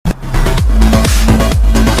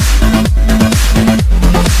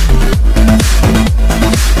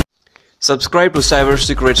Subscribe to Cyber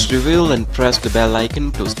Secrets Reveal and press the bell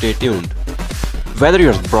icon to stay tuned. Whether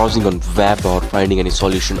you're browsing on web or finding any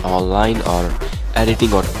solution online or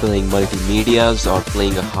editing or playing multimedias or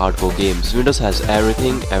playing a hardcore games, Windows has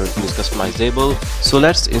everything is customizable. So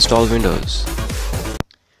let's install Windows.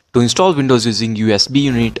 To install Windows using USB,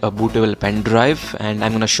 you need a bootable pen drive, and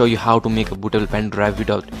I'm gonna show you how to make a bootable pen drive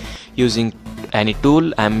without using any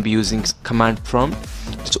tool. I'm using command prompt.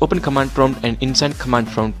 Just open command prompt and inside command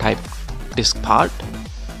prompt type disk part.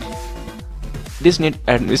 This needs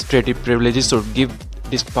administrative privileges, so give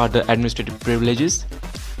disk part the administrative privileges.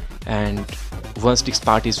 And once disk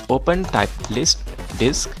part is open, type list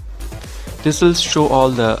disk. This will show all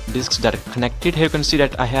the disks that are connected. Here you can see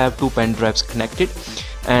that I have two pen drives connected,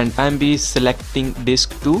 and I'm selecting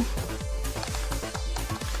disk 2.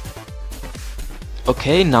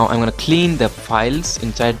 Okay, now I'm gonna clean the files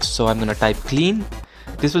inside, so I'm gonna type clean.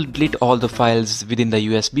 This will delete all the files within the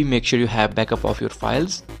USB. Make sure you have backup of your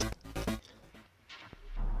files.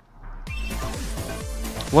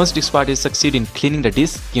 Once disk part is succeed in cleaning the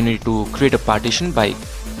disk, you need to create a partition by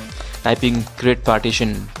typing create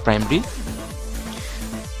partition primary.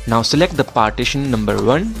 Now select the partition number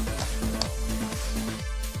 1,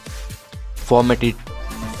 format it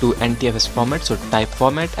to NTFS format, so type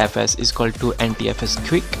format fs is equal to NTFS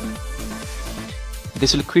quick.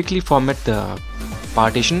 This will quickly format the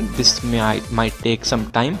partition. This might take some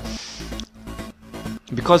time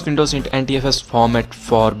because Windows need NTFS format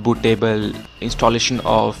for bootable installation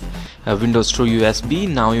of Windows through USB.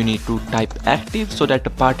 Now you need to type active so that the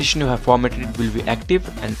partition you have formatted will be active,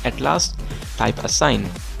 and at last type assign.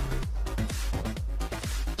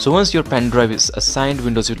 So once your pen drive is assigned,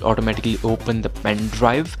 Windows will automatically open the pen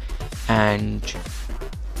drive, and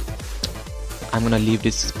I'm gonna leave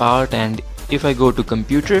this part. And if I go to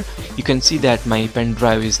computer, you can see that my pen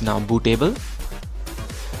drive is now bootable.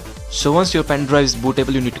 So once your pen drive is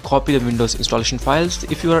bootable, you need to copy the Windows installation files.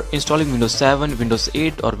 If you are installing Windows 7, Windows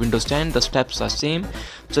 8 or Windows 10, the steps are same.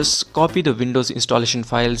 Just copy the Windows installation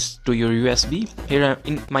files to your USB. Here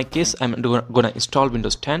in my case, I'm gonna install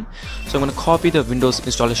Windows 10. So I'm gonna copy the Windows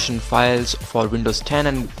installation files for Windows 10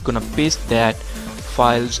 and gonna paste that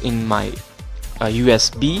files in my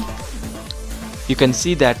USB. You can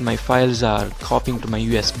see that my files are copying to my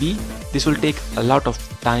USB. This will take a lot of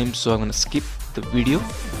time, so I'm gonna skip the video.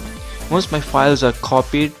 Once my files are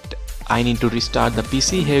copied, I need to restart the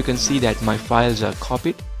PC. Here you can see that my files are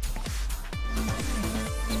copied.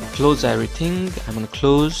 Close everything. I'm gonna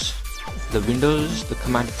close the Windows, the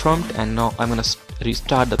command prompt, and now I'm gonna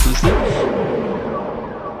restart the PC.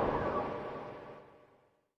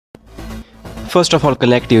 First of all,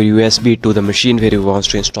 connect your USB to the machine where you want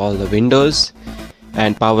to install the Windows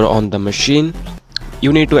and power on the machine.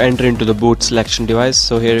 You need to enter into the boot selection device.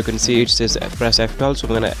 So here you can see it says press F12, so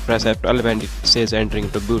I'm gonna press F12 and it says entering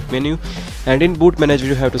into boot menu. And in boot manager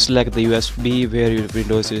you have to select the USB where your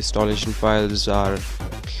Windows installation files are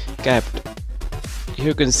kept. Here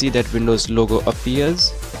you can see that Windows logo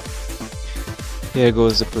appears. Here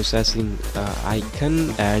goes the processing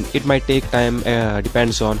icon, and it might take time,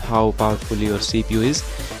 depends on how powerful your CPU is.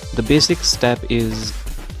 The basic step is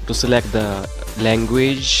to select the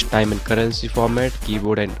language, time and currency format,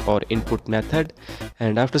 keyboard and or input method,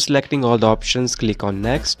 and after selecting all the options, click on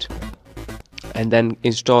next and then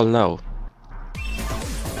install now.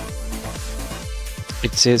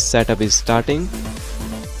 It says setup is starting.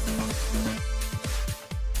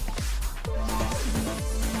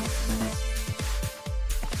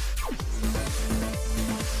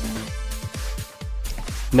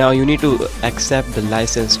 Now you need to accept the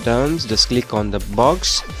license terms. Just click on the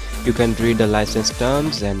box. You can read the license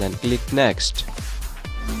terms and then click next.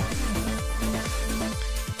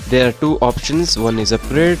 There are two options, one is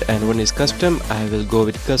upgrade and one is custom. I will go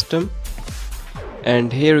with custom.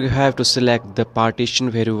 And here you have to select the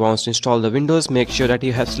partition where you want to install the Windows. Make sure that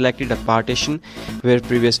you have selected a partition where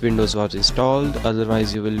previous Windows was installed,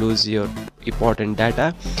 otherwise you will lose your important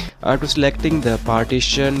data. After selecting the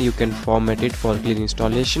partition, you can format it for clean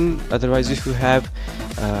installation. Otherwise, if you have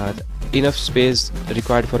enough space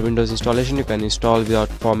required for Windows installation, you can install without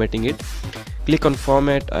formatting it. Click on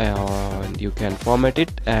format and you can format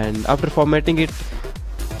it, and after formatting it,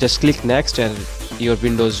 just click next and your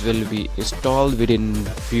Windows will be installed within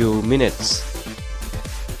few minutes.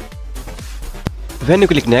 When you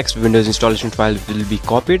click next, Windows installation file will be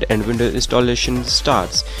copied and Windows installation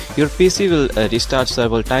starts. Your PC will restart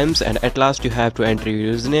several times, and at last you have to enter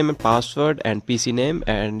your username and password and PC name,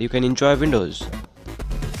 and you can enjoy Windows.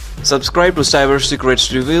 Subscribe to Cyber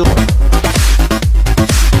Secrets Reveal.